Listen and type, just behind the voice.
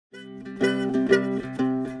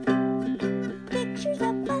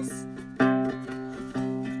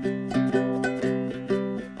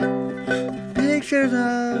Pictures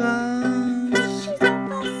of us.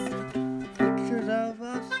 Pictures of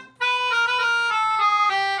us.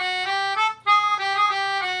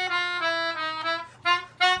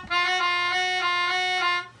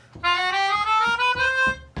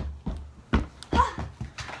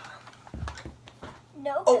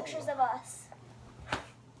 No pictures of us.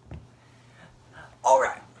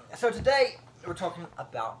 Alright, so today we're talking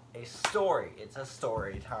about a story. It's a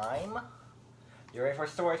story time. You ready for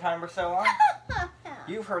story time, Priscilla?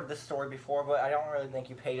 You've heard this story before, but I don't really think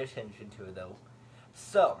you paid attention to it though.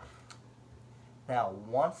 So, now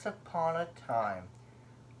once upon a time,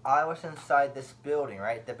 I was inside this building,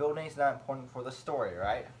 right? The building is not important for the story,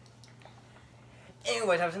 right?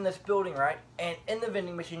 Anyways, I was in this building, right? And in the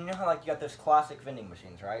vending machine, you know how like you got those classic vending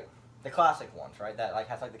machines, right? The classic ones, right? That like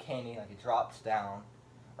has like the candy, like it drops down,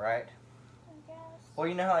 right? Well,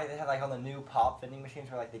 you know how like, they have like on the new pop vending machines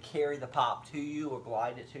where like they carry the pop to you or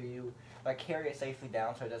glide it to you, like carry it safely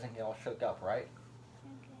down so it doesn't get all shook up, right?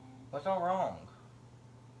 Okay. What's all wrong?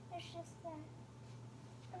 It's just that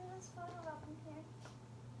there's photo album here.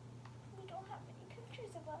 We don't have any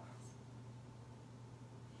pictures of us.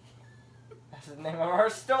 That's the name of our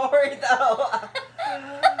story, though.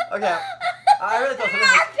 Okay, I really thought there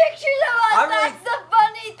are pictures of us. That's the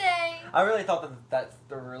funny thing. I really thought that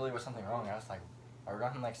there really was something wrong. I was like, are we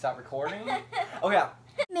going to like stop recording? Okay.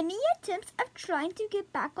 Many attempts of trying to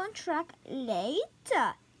get back on track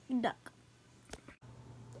later. Duck.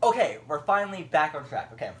 Okay, we're finally back on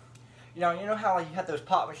track. Okay, you know how like, you have those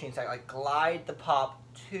pop machines that like glide the pop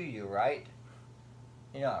to you, right?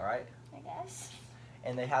 You know that, right? I guess.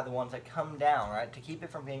 And they have the ones that come down, right, to keep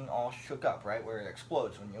it from being all shook up, right, where it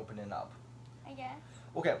explodes when you open it up. I guess.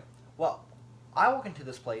 Okay, well, I walk into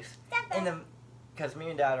this place, and because me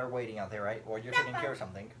and Dad are waiting out there, right, or you're taking care of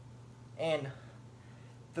something, and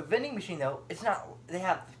the vending machine, though, it's not, they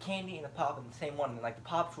have the candy and the pop in the same one, and, like, the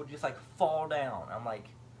pops would just, like, fall down. I'm like,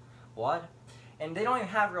 what? And they don't even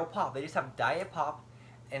have real pop. They just have diet pop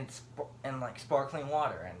and like, sparkling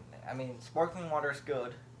water. And, I mean, sparkling water is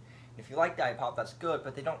good. If you like diet pop, that's good,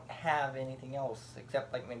 but they don't have anything else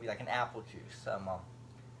except, like, maybe, like, an apple juice. So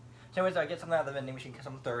anyways, I get something out of the vending machine because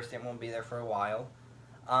I'm thirsty. I'm going to be there for a while.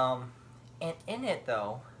 And in it,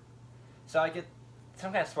 though, so I get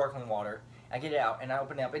some kind of sparkling water. I get it out, and I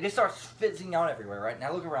open it up. It just starts fizzing out everywhere, right? And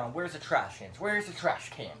I look around. Where's the trash cans? Where's the trash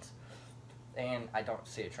cans? And I don't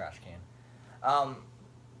see a trash can.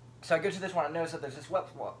 So I go to this one. I notice that there's this wet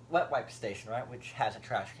wipe station, right, which has a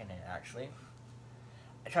trash can in it, actually.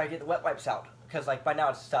 I try to get the wet wipes out, because, like, by now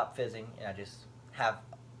it's stopped fizzing, and I just have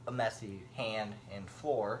a messy hand and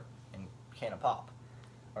floor and can of pop.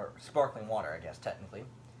 Or sparkling water, I guess, technically.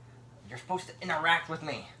 You're supposed to interact with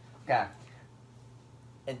me. Okay.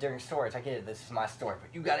 And during stories, I get it, this is my story,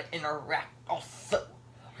 but you gotta interact also.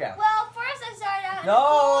 Okay. Well, first I started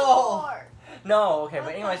out No, okay,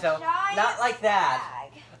 but anyway, so, not like that.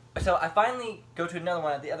 So I finally go to another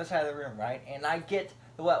one at the other side of the room, right? And I get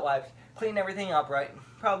the wet wipes, clean everything up, right?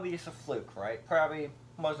 Probably just a fluke, right? Probably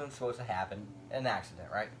wasn't supposed to happen. An accident,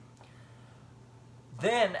 right?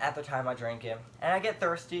 Then, at the time I drink it, and I get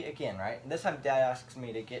thirsty again, right? And this time Dad asks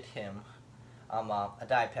me to get him a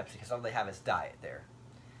Diet Pepsi, because all they have is Diet there.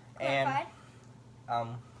 And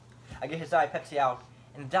I get his Diet Pepsi out,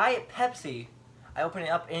 and Diet Pepsi, I open it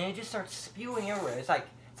up, and it just starts spewing everywhere. It's like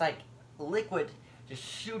liquid just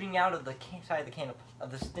shooting out of the side of the can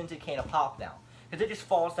of the stinted can of pop now, because it just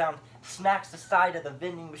falls down, smacks the side of the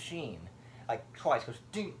vending machine, like twice. Goes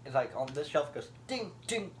ding. It's like on this shelf goes ding,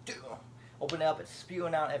 ding, ding. Open it up, it's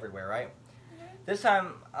spewing out everywhere, right? Mm-hmm. This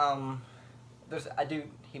time,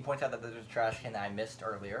 he points out that there's a trash can that I missed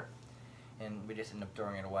earlier, and we just end up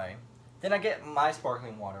throwing it away. Then I get my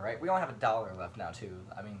sparkling water, right? We only have $1 left now, too.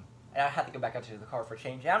 I mean, and I had to go back out to the car for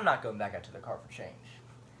change. And I'm not going back out to the car for change.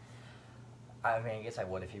 I mean, I guess I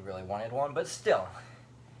would if you really wanted one, but still.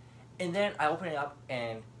 And then I open it up,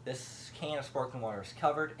 and this can of sparkling water is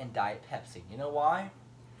covered in Diet Pepsi. You know why?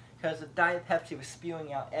 Because the Diet Pepsi was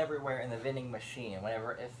spewing out everywhere in the vending machine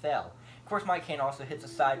whenever it fell. Of course, my can also hits the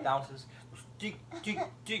side, bounces, goes ding, ding,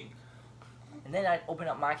 ding. And then I open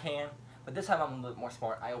up my can, but this time I'm a little bit more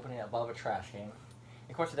smart. I open it above a trash can.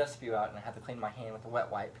 Of course, it does spew out, and I have to clean my hand with a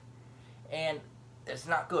wet wipe. And it's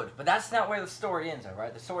not good. But that's not where the story ends, though,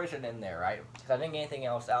 right? The story should end there, right? Because I didn't get anything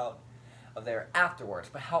else out of there afterwards.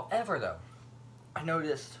 But however, though, I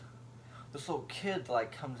noticed this little kid,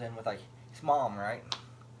 like, comes in with, like, his mom, right?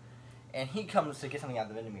 And he comes to get something out of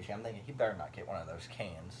the vending machine. I'm thinking, he better not get one of those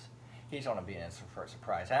cans. He's going to be in for a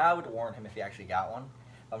surprise. And I would warn him if he actually got one.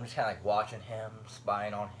 I'm just kind of like watching him,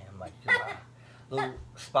 spying on him, like just, a little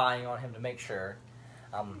spying on him to make sure.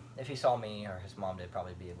 If he saw me or his mom did,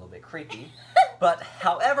 probably be a little bit creepy. But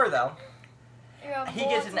however, though, You're he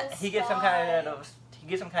gets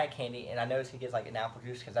some kind of candy, and I noticed he gets like an apple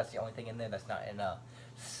juice because that's the only thing in there that's not in a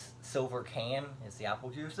silver can. Is the apple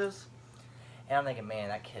juices, and I'm thinking, man,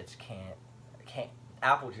 that kid's can't.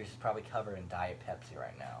 Apple juice is probably covered in Diet Pepsi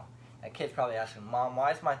right now. That kid's probably asking, Mom, why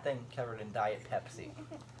is my thing covered in Diet Pepsi?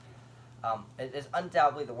 It is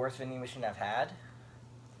undoubtedly the worst vending machine I've had.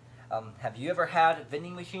 Have you ever had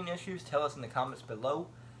vending machine issues? Tell us in the comments below.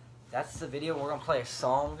 That's the video. We're going to play a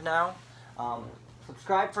song now.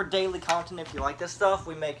 Subscribe for daily content if you like this stuff.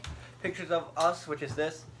 We make pictures of us, which is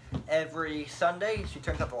this, every Sunday. She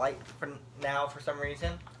turns up the light for now for some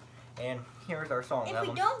reason. And here's our song. If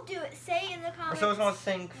we don't do it, say in the comments Priscilla's going to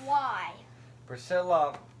sing. Why.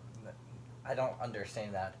 Priscilla, I don't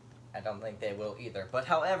understand that. I don't think they will either. But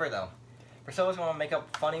however, though, Priscilla's going to make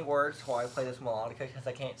up funny words while I play this melodica because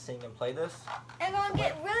I can't sing and play this. I'm going to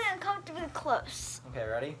get really uncomfortably close. Okay,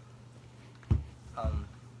 ready?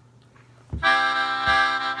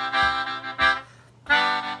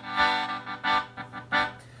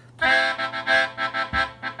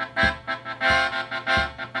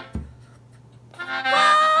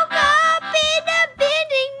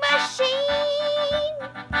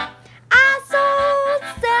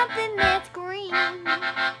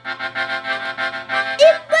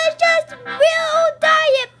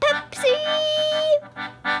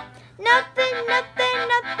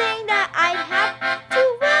 Nothing that I'd have to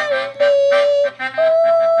worry.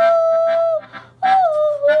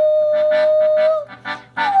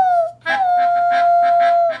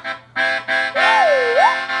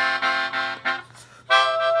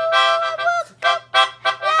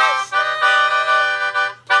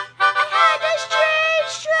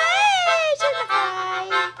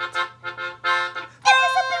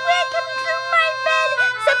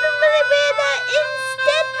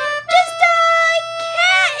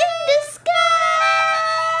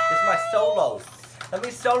 Solo. Let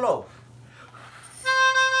me solo.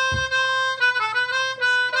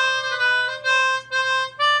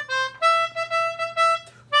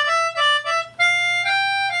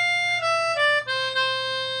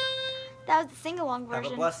 That was the sing-along version.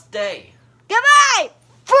 Have a blessed day. Goodbye!